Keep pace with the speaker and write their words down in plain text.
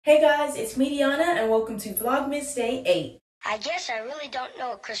Hey guys, it's me Diana and welcome to Vlogmas Day 8. I guess I really don't know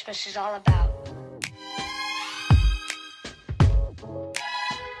what Christmas is all about.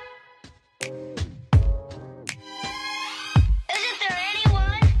 Isn't there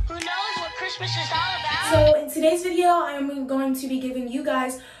anyone who knows what Christmas is all about? So in today's video, I am going to be giving you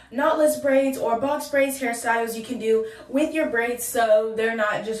guys knotless braids or box braids hairstyles you can do with your braids so they're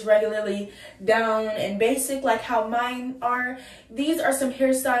not just regularly down and basic like how mine are. These are some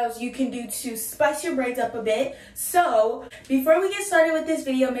hairstyles you can do to spice your braids up a bit. So before we get started with this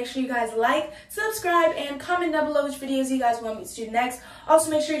video, make sure you guys like, subscribe, and comment down below which videos you guys want me to do next.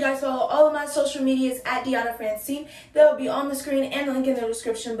 Also make sure you guys follow all of my social medias at Diana Francine. They'll be on the screen and the link in the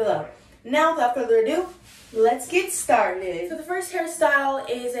description below. Now without further ado, let's get started. So the first hairstyle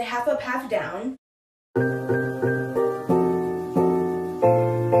is a half up, half down.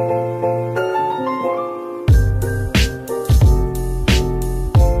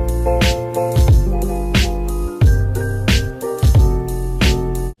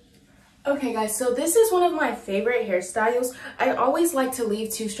 Okay guys, so this is one of my favorite hairstyles. I always like to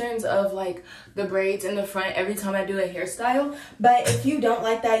leave two strands of like the braids in the front every time I do a hairstyle, but if you don't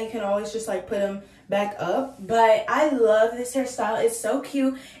like that, you can always just like put them back up. But I love this hairstyle. It's so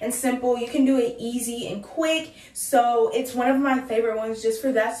cute and simple. You can do it easy and quick, so it's one of my favorite ones just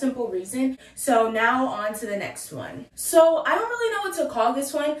for that simple reason. So now on to the next one. So I don't really know what to call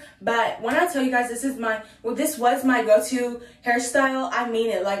this one, but when I tell you guys this was my go-to hairstyle, I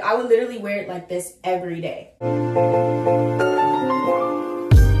mean it. Like I would literally wear it like this every day.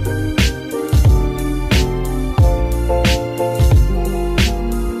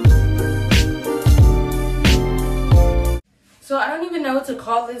 So I don't even know what to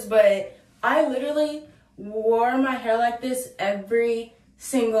call this, but I literally wore my hair like this every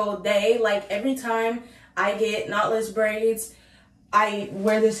single day. Like every time I get knotless braids, I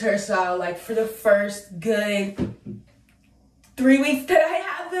wear this hairstyle like for the first good 3 weeks that I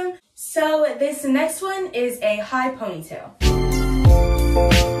have them. So this next one is a high ponytail.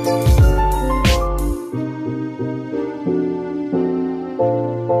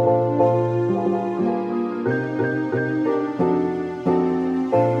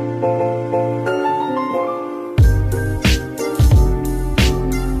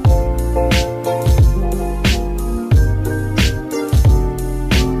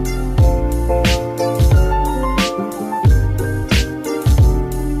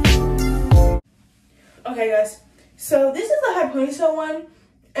 Okay guys, so this is the high ponytail one,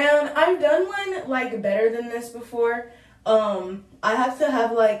 and I've done one like better than this before. I have to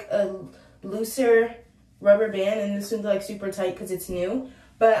have like a looser rubber band, and this one's like super tight because it's new.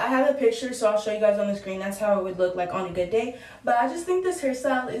 But I have a picture, so I'll show you guys on the screen. That's how it would look like on a good day. But I just think this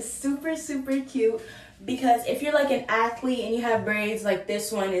hairstyle is super cute, because if you're like an athlete and you have braids, like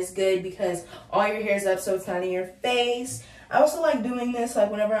this one is good because all your hair's up so it's not in your face. I also like doing this like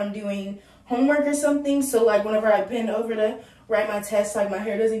whenever I'm doing homework or something, so like whenever I bend over to write my test, like my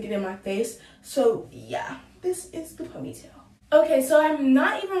hair doesn't get in my face. So yeah, this is the ponytail. Okay, so I'm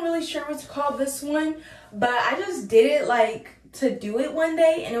not even really sure what to call this one, but I just did it like to do it one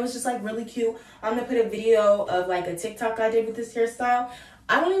day, and it was just like really cute. I'm gonna put a video of like a TikTok I did with this hairstyle.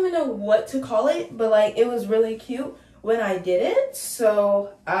 I don't even know what to call it, but like it was really cute when I did it,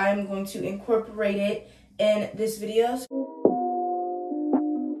 so I'm going to incorporate it in this video.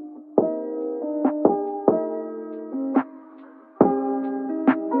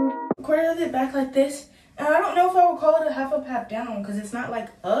 Corded it back like this, and I don't know if I would call it a half up, half down because it's not like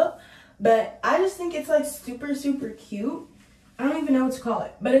up, but I just think it's like super cute. I don't even know what to call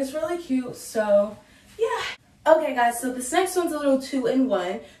it, but it's really cute. So yeah. Okay guys, so this next one's a little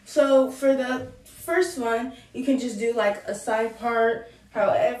 2-in-1. So for the first one, you can just do like a side part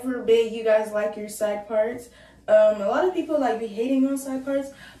however big you guys like your side parts. A lot of people like be hating on side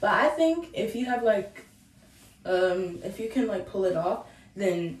parts, but I think if you have like if you can like pull it off,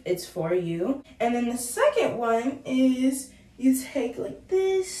 then it's for you. And then the second one is you take like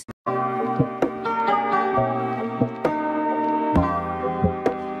this.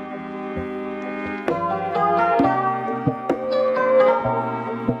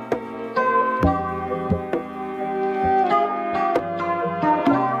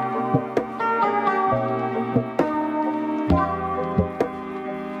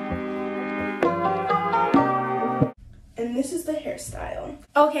 And this is the hairstyle.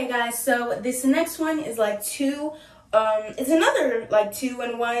 Okay guys, so this next one is like it's another like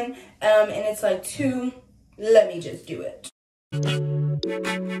 2-in-1, and it's like two. Let me just do it.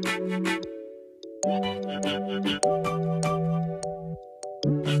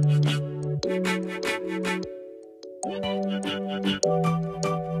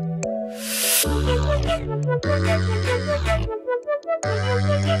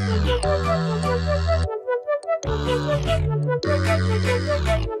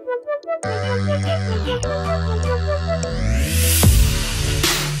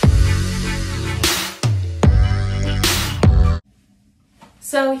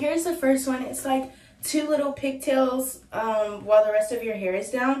 So here's the first one. It's like 2 little pigtails while the rest of your hair is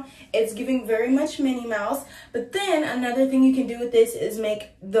down. It's giving very much Minnie Mouse. But then another thing you can do with this is make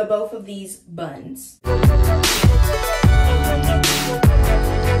both of these buns.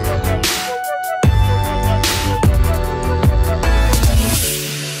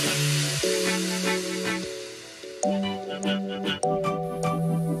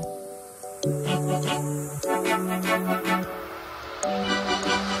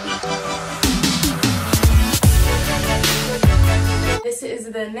 This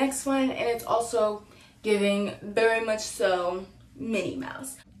is the next one, and it's also giving very much so Minnie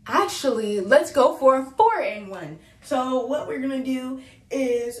Mouse. Actually, let's go for a 4-in-1. So what we're gonna do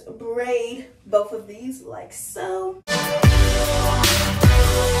is braid both of these like so.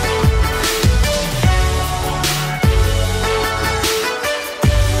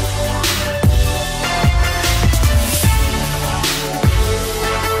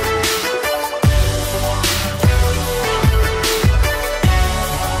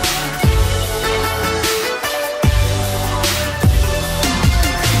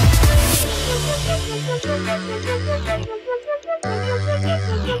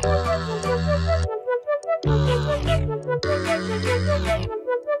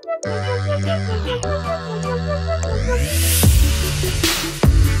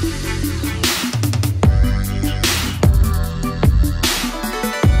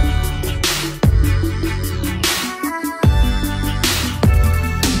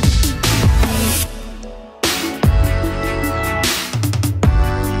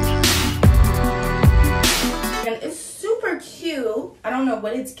 I don't know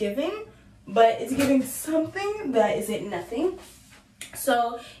what it's giving, but it's giving something that isn't nothing.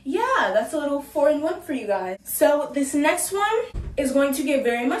 So yeah, that's a little 4-in-1 for you guys. So this next one is going to give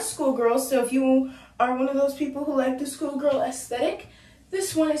very much schoolgirl. So if you are one of those people who like the schoolgirl aesthetic,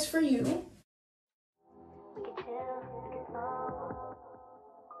 this one is for you.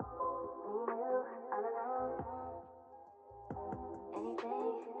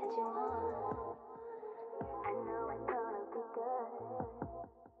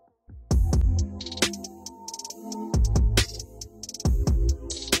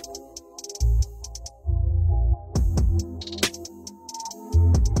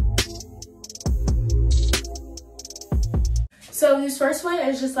 So this first one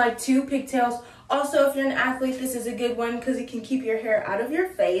is just like 2 pigtails. Also, if you're an athlete, this is a good one because it can keep your hair out of your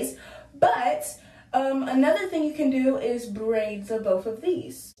face. But another thing you can do is braids of both of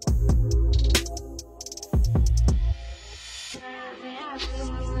these.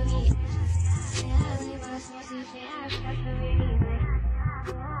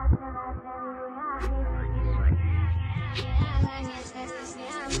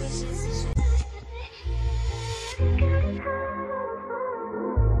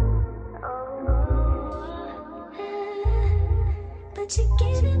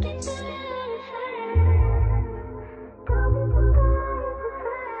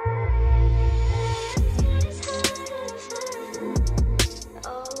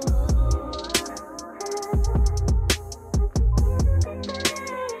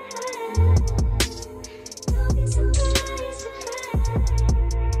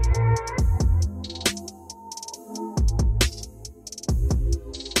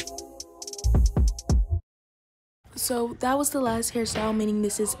 So that was the last hairstyle, meaning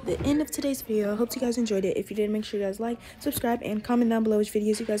this is the end of today's video. I hope you guys enjoyed it. If you did, make sure you guys like, subscribe, and comment down below which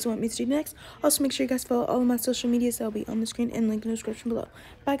videos you guys want me to do next. Also, make sure you guys follow all of my social medias. That'll be on the screen and link in the description below.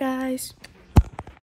 Bye, guys.